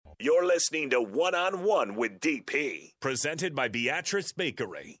You're listening to One on One with DP, presented by Beatrice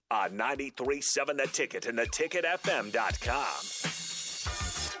Bakery on 93.7 The Ticket and theticketfm.com.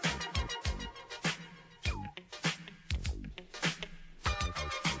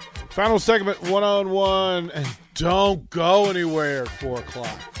 Final segment, one-on-one, and don't go anywhere at 4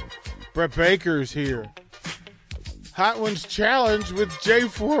 o'clock. Brett Baker's here. Hot Ones Challenge with Jay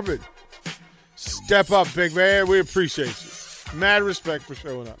Foreman. Step up, big man. We appreciate you. Mad respect for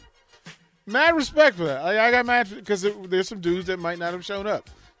showing up. Mad respect for that. I got mad because there's some dudes that might not have shown up.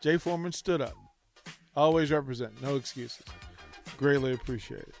 Jay Foreman stood up. Always represent. No excuses. Greatly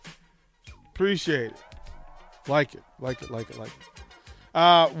appreciate it. Appreciate it. Like it.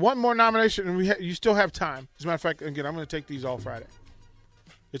 One more nomination, and you still have time. As a matter of fact, again, I'm going to take these all Friday.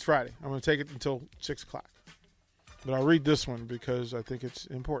 It's Friday. I'm going to take it until 6 o'clock. But I'll read this one because I think it's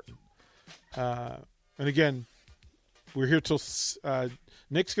important. And again, we're here till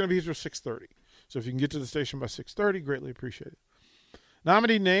Nick's going to be here till 6:30. So if you can get to the station by 6:30, greatly appreciate it.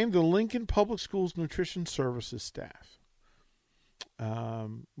 Nominee named the Lincoln Public Schools Nutrition Services staff.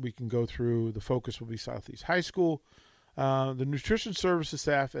 We can go through. The focus will be Southeast High School. The nutrition services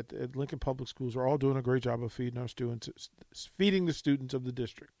staff at Lincoln Public Schools are all doing a great job of feeding the students of the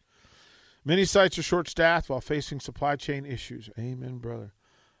district. Many sites are short-staffed while facing supply chain issues. Amen, brother.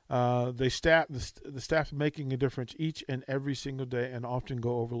 The staff making a difference each and every single day and often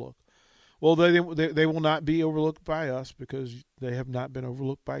go overlooked. Well, they will not be overlooked by us because they have not been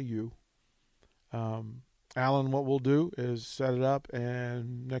overlooked by you. Alan, what we'll do is set it up,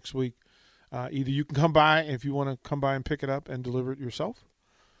 and next week, either you can come by if you want to come by and pick it up and deliver it yourself,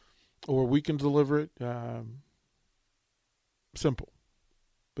 or we can deliver it. Simple.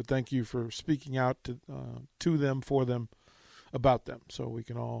 But thank you for speaking out to them, for them, about them, so we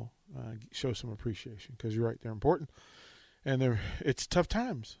can all show some appreciation, because you're right, they're important. And it's tough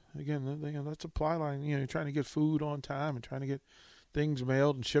times. Again, that supply line, you're trying to get food on time and trying to get things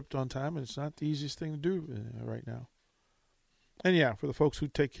mailed and shipped on time, and it's not the easiest thing to do right now. And yeah, for the folks who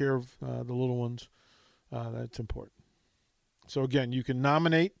take care of the little ones, that's important. So again, you can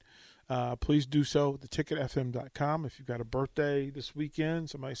nominate. Please do so at theticketfm.com. If you've got a birthday this weekend,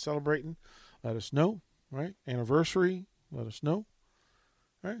 somebody celebrating, let us know, right? Anniversary, let us know,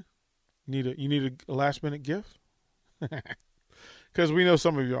 right? You need a last minute gift? Because we know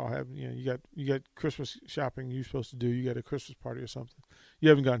some of y'all have, you got Christmas shopping you're supposed to do. You got a Christmas party or something. You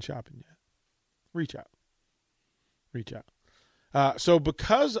haven't gone shopping yet. Reach out. So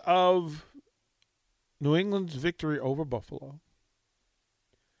because of New England's victory over Buffalo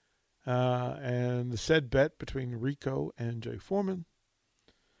and the said bet between Rico and Jay Foreman,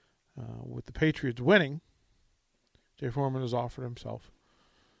 with the Patriots winning, Jay Foreman has offered himself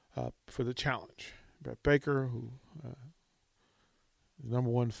for the challenge. Brett Baker, who is the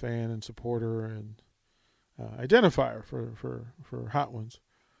number one fan and supporter and identifier for Hot Ones,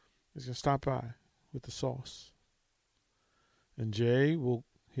 is going to stop by with the sauce. And Jay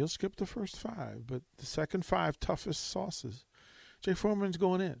he'll skip the first 5, but the second 5 toughest sauces, Jay Foreman's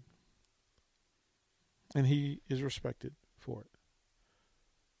going in. And he is respected for it.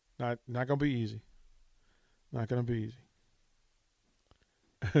 Not going to be easy. Not going to be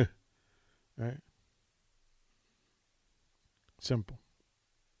easy. Right? Simple.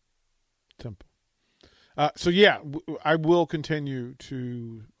 So yeah, I will continue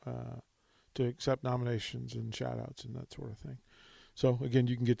to accept nominations and shout-outs and that sort of thing. So, again,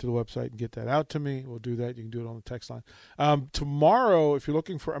 you can get to the website and get that out to me. We'll do that. You can do it on the text line. Tomorrow, if you're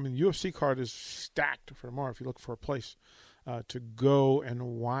looking for – UFC card is stacked for tomorrow. If you're looking for a place to go and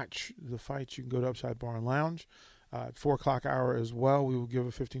watch the fights, you can go to Upside Bar and Lounge. At 4 o'clock hour as well, we will give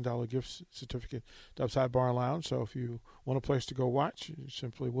a $15 gift certificate to Upside Bar and Lounge. So if you want a place to go watch, you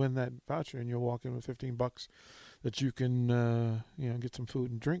simply win that voucher and you'll walk in with $15 that you can get some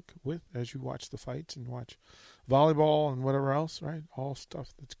food and drink with as you watch the fights and watch volleyball and whatever else, right? All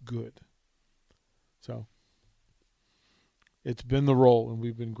stuff that's good. So it's been the role, and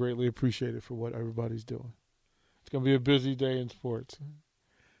we've been greatly appreciated for what everybody's doing. It's going to be a busy day in sports.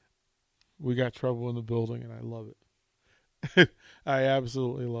 We got trouble in the building, and I love it. I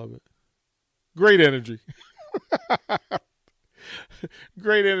absolutely love it. Great energy.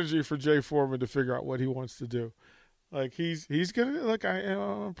 Great energy for Jay Foreman to figure out what he wants to do. Like, he's going to, like,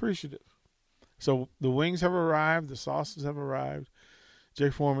 I'm appreciative. So the wings have arrived. The sauces have arrived.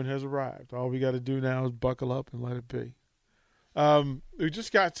 Jay Foreman has arrived. All we got to do now is buckle up and let it be. We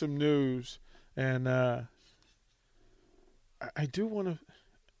just got some news, and I do want to,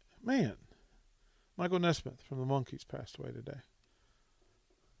 man, Michael Nesmith from the Monkees passed away today.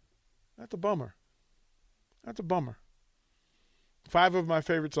 That's a bummer. 5 of my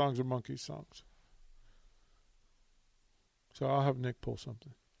favorite songs are Monkees songs. So I'll have Nick pull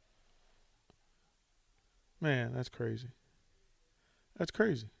something. Man, that's crazy. That's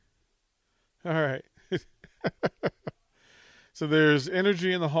crazy. All right. So there's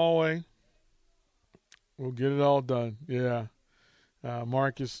energy in the hallway. We'll get it all done. Yeah.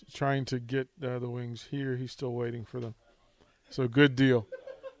 Mark is trying to get the wings here. He's still waiting for them. So good deal.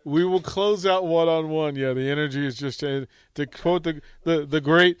 We will close out one-on-one. Yeah, the energy is just to quote the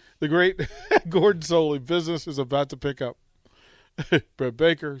great Gordon Soley. Business is about to pick up. Brett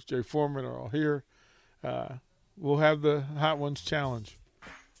Baker, Jay Foreman are all here. We'll have the Hot Ones Challenge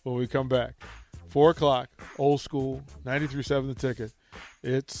when we come back. 4 o'clock, old school, 93.7 The Ticket.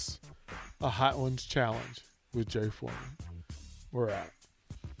 It's a Hot Ones Challenge with Jay Foreman. We're out.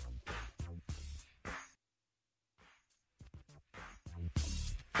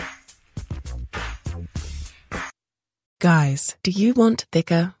 Guys, do you want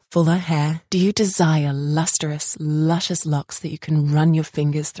thicker, fuller hair? Do you desire lustrous, luscious locks that you can run your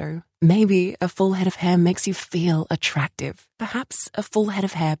fingers through? Maybe a full head of hair makes you feel attractive. Perhaps a full head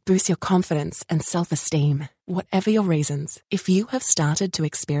of hair boosts your confidence and self-esteem. Whatever your reasons, if you have started to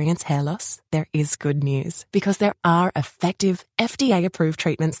experience hair loss, there is good news because there are effective, FDA-approved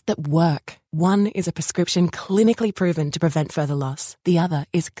treatments that work. One is a prescription clinically proven to prevent further loss. The other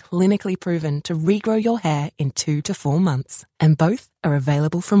is clinically proven to regrow your hair in 2 to 4 months. And both are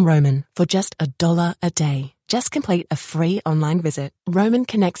available from Roman for just $1 a day. Just complete a free online visit. Roman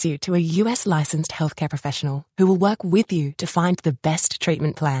connects you to a US licensed healthcare professional who will work with you to find the best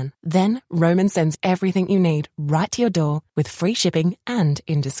treatment plan. Then Roman sends everything you need right to your door with free shipping and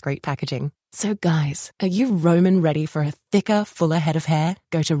in discreet packaging. So guys, are you Roman ready for a thicker, fuller head of hair?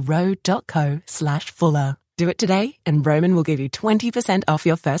 Go to ro.co/fuller. Do it today and Roman will give you 20% off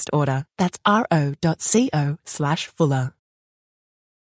your first order. That's ro.co/fuller.